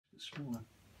smaller.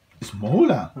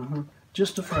 Smaller?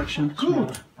 Just a fraction. Good.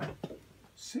 Smaller.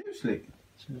 Seriously?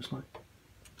 Seriously.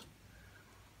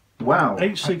 Wow.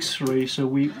 863. So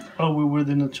we're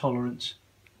within the tolerance.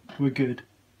 We're good.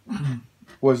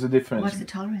 What's the difference? What's the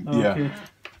tolerance? Okay. Yeah.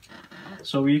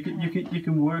 So you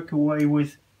can work away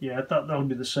with that'll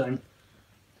be the same.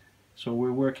 So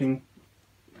we're working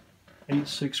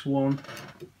 861.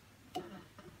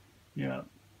 Yeah.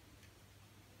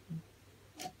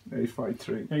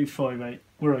 853. 858.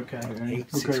 We're okay.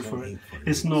 We'll go for it.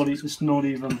 It's not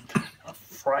even a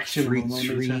fraction of a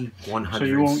millimeter. So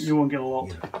you won't get a lot.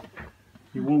 Yeah.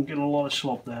 You won't get a lot of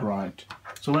slop there. Right.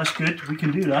 So that's good. We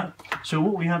can do that. So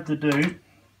what we have to do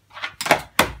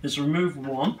is remove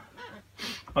one.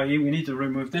 We need to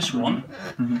remove this one.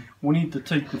 We need to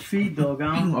take the feed dog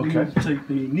out. We need to take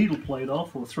the needle plate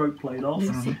off or throat plate off.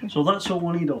 So that's all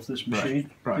we need off this machine.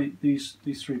 Right. These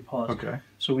three parts. Okay.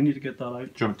 So we need to get that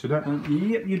out. Jump to that.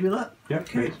 Yep, you do that. Yep.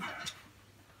 Okay.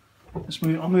 Let's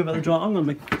move. I'll move out the dry. I'm going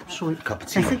to make Cup of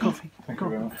tea. coffee. Thank you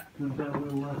very much. And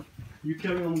we'll, you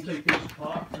carry on and take this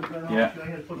apart. And then I'll show you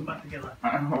how to put them back together.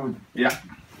 Yeah.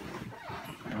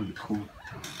 That would be cool.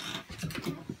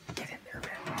 Get in there,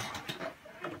 man.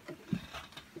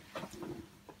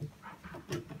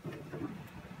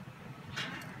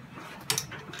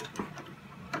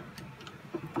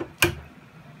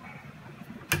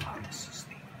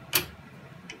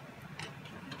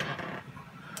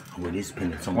 Oh, it is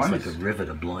spinning. It's almost like a rivet,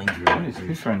 a blind One rivet. is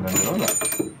different than the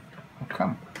other. How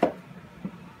come?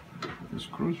 The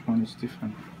screws one is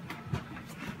different.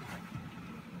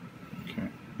 Okay,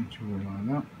 and you will line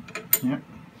that. Yeah.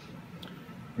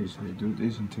 Easily do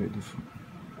this and take the.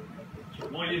 So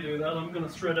while you do that, I'm going to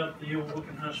thread up the old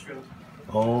looking hash field.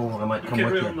 Oh, I might come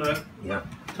Carry with on you. there. Yeah.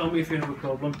 Tell me if you have a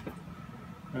problem.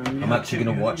 I'm actually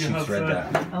going to watch you thread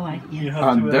that. Oh, You yeah.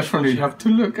 have to, Definitely have to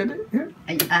look at it. Yeah.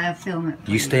 I'll film it.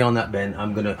 You stay on that, Ben.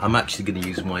 I'm actually going to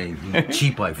use my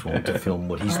cheap iPhone to film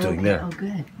what he's doing there. Oh,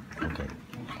 good. Okay.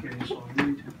 Okay, so I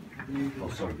need Oh,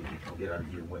 sorry. I'll get out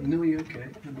of your way. No, you're okay.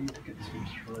 I need to get some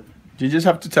thread. You just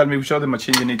have to tell me which other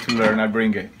machine you need to learn. I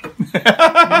bring it.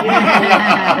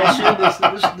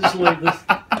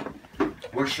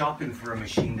 We're shopping for a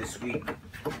machine this week.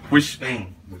 Which?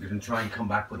 Spain. We're going to try and come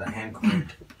back with a hand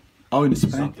crank. Oh, in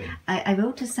Spain. Something. I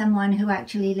wrote to someone who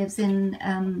actually lives in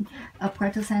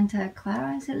Puerto Santa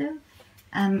Clara, is it, Lou?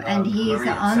 And he's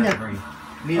Maria, on the...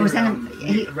 Near, Oh,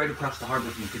 Santa- right across the harbour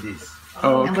from Cadiz.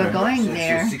 Oh, And we're okay. going So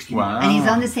there. 60 Wow. And he's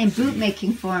on the same boot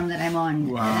making forum that I'm on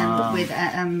Wow. with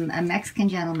a Mexican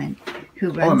gentleman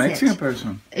who runs Oh, a Mexican it.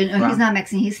 person. No, Wow. he's not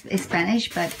Mexican. He's Spanish,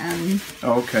 but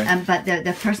Oh, okay. but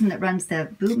the person that runs the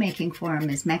boot making forum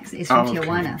is from Okay.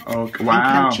 Tijuana. Okay.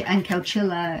 Wow. And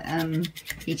Cauchilla,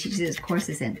 he teaches his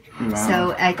courses in. Wow.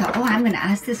 So I thought, I'm going to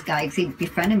ask this guy because he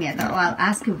befriended me. I thought, I'll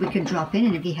ask if we could drop in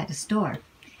and if he had a store.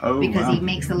 Oh, Because wow. he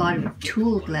makes a lot of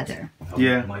tooled leather.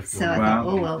 Yeah. So I Wow.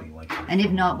 thought, well, and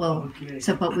if not, well,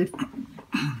 but we're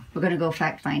going to go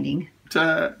fact finding.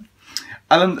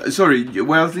 Alan, sorry,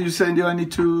 what else did you say I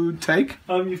need to take?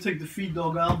 You take the feed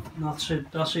dog out, and that's it.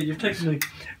 That's it. You've taken the,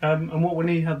 and what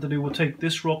we have to do, we'll take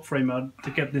this rock frame out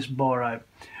to get this bar out.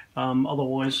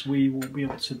 Otherwise, we won't be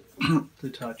able to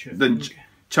touch it. Then,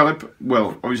 shall I put,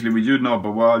 well, obviously we do know,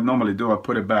 but what I normally do, I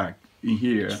put it back in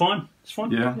here. It's fine. It's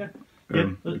fine. Yeah.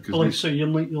 Like I say,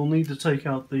 you'll need to take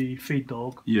out the feed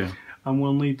dog, Yeah. and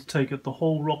we'll need to take out the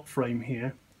whole rock frame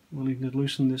here. We'll need to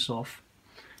loosen this off,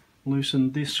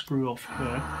 loosen this screw off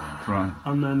there, Right.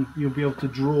 and then you'll be able to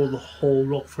draw the whole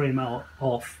rock frame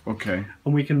off, Okay.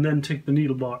 and we can then take the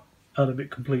needle bar out of it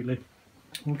completely.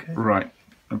 Okay. Right.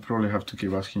 I probably have to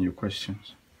keep asking you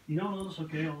questions. No, that's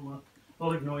okay.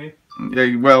 I'll ignore you.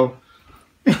 Yeah, well,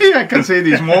 I can say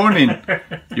this morning.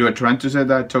 You are trying to say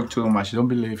that I talk too much. Don't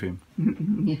believe him.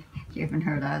 You haven't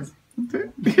heard us.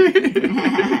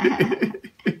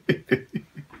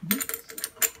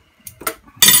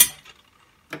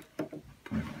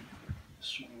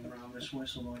 Swing around this way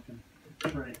so I can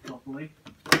thread it properly.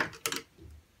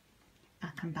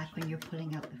 I'll come back when you're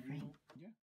pulling out the frame.